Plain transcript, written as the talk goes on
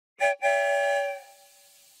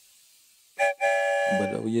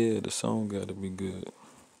But oh yeah, the song gotta be good.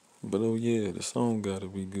 But oh yeah, the song gotta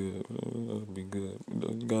be good. Gotta be good.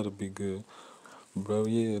 Gotta be good. Bro,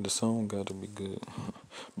 yeah, the song gotta be good.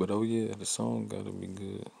 But oh yeah, the song gotta be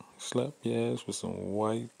good. Slap your ass with some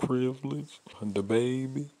white privilege. The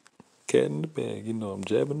baby. Cat in the bag. You know I'm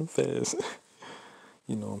jabbing them fast.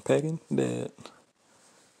 You know I'm packing that.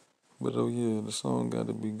 But oh yeah, the song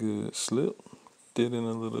gotta be good. Slip. Did in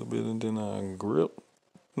a little bit and then I grip.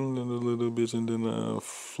 And then a little bit and then I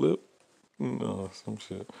flip. No, some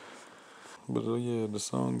shit. But oh yeah, the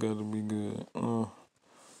song gotta be good.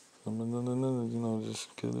 You know,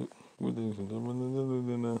 just kill it with this. I don't know,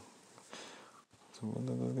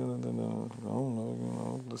 you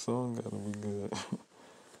know, the song gotta be good.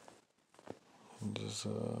 Just,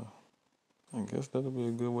 I guess that'll be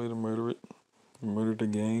a good way to murder it. Murder the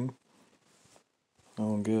game. I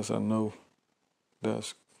don't guess I know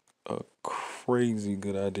that's a crazy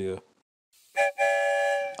good idea.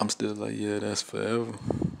 I'm still like, yeah, that's forever.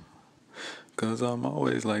 Cause I'm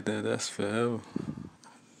always like that, that's forever.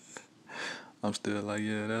 I'm still like,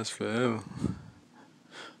 yeah, that's forever.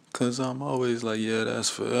 Cause I'm always like, yeah, that's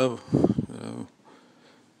forever.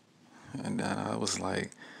 And then I was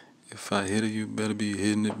like, if I hit it, you better be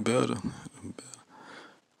hitting it better.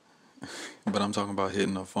 But I'm talking about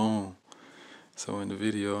hitting a phone. So in the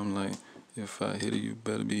video, I'm like, if I hit it, you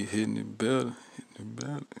better be hitting it better. Hitting it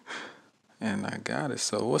better. And I got it.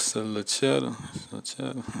 So what's a little cheddar?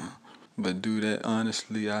 But do that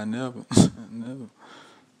honestly, I never. I never.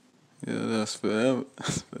 Yeah, that's forever.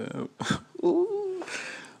 That's forever. Ooh.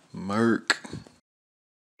 Merc.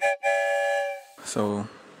 So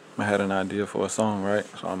I had an idea for a song, right?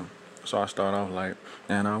 So I start off like,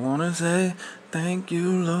 and I wanna say thank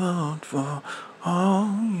you, Lord, for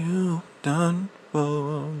all you've done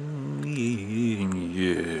for me.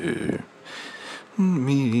 Yeah.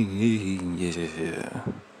 Me, yeah.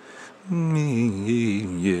 Me,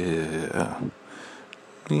 yeah.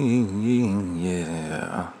 Me,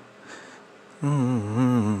 yeah.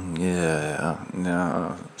 Yeah.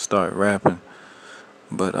 Now start rapping.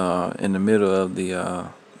 But in the middle of the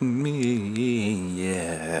me,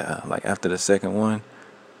 yeah, like after the second one,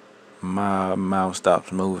 my mouth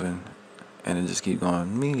stops moving, and it just keep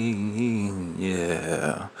going me,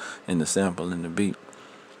 yeah, in the sample in the beat.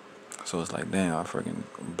 So it's like, damn, I freaking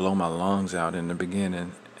blow my lungs out in the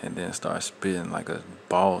beginning, and then start spitting like a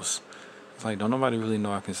boss. It's like, don't nobody really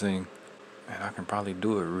know I can sing, and I can probably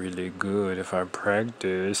do it really good if I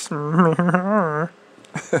practice.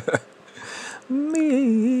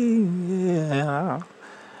 Me, yeah.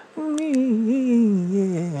 Me,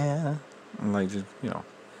 yeah. Like, just, you know,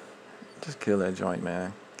 just kill that joint,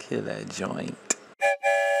 man. Kill that joint.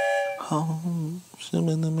 Home,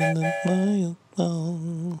 simming them in the fire,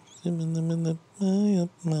 home, simming them in the fire,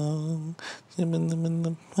 home, simming them in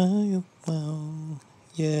the fire, home.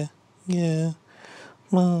 Yeah, yeah.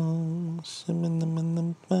 Home, simming them in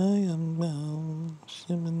the fire, home,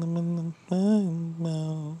 simming them in the fire,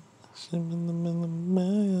 home. Sipping them in the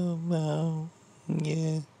mail now.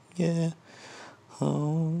 Yeah, yeah.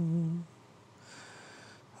 Home.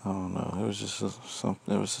 I don't know. It was just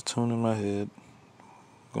something. It was a tune in my head.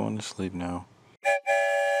 Going to sleep now.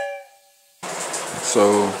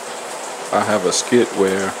 So I have a skit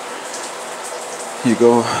where you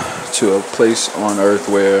go to a place on Earth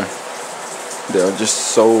where there are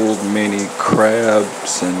just so many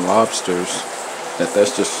crabs and lobsters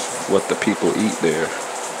that's just what the people eat there.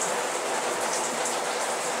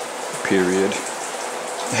 Period.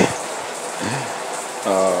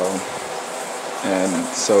 And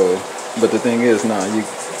so, but the thing is, now you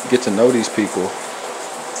get to know these people,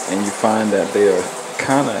 and you find that they are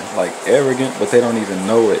kind of like arrogant, but they don't even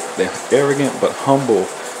know it. They're arrogant but humble.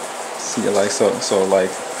 See, like so like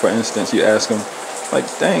for instance, you ask them, like,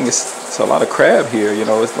 dang, it's a lot of crab here. You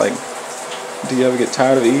know, it's like, do you ever get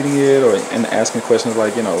tired of eating it? Or and asking questions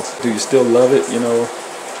like, you know, do you still love it? You know.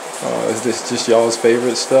 Is this just y'all's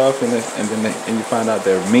favorite stuff? And then you find out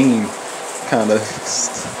they're mean, kind of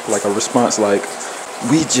like a response like,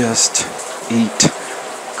 we just eat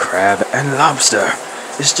crab and lobster.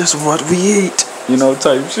 It's just what we eat, you know,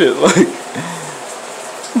 type shit. Like,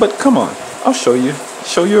 but come on, I'll show you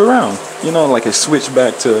around. You know, like it switched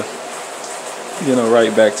back to, you know,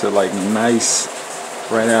 right back to like nice,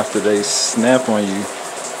 right after they snap on you,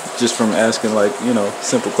 just from asking like, you know,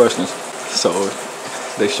 simple questions. So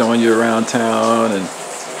they showing you around town, and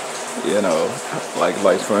you know, like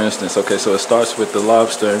for instance, okay, so it starts with the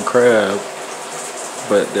lobster and crab,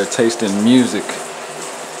 but their taste in music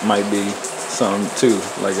might be something too.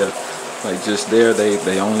 Like just there,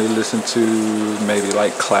 they only listen to maybe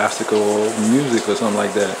like classical music or something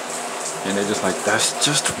like that. And they're just like, that's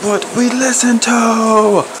just what we listen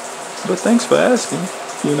to. But thanks for asking,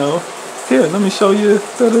 you know. Here, let me show you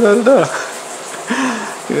da da da da da.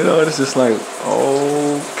 You know, it's just like,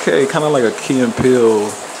 okay, kind of like a Key and Peele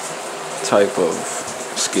type of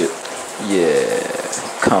skit.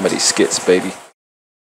 Yeah, comedy skits, baby.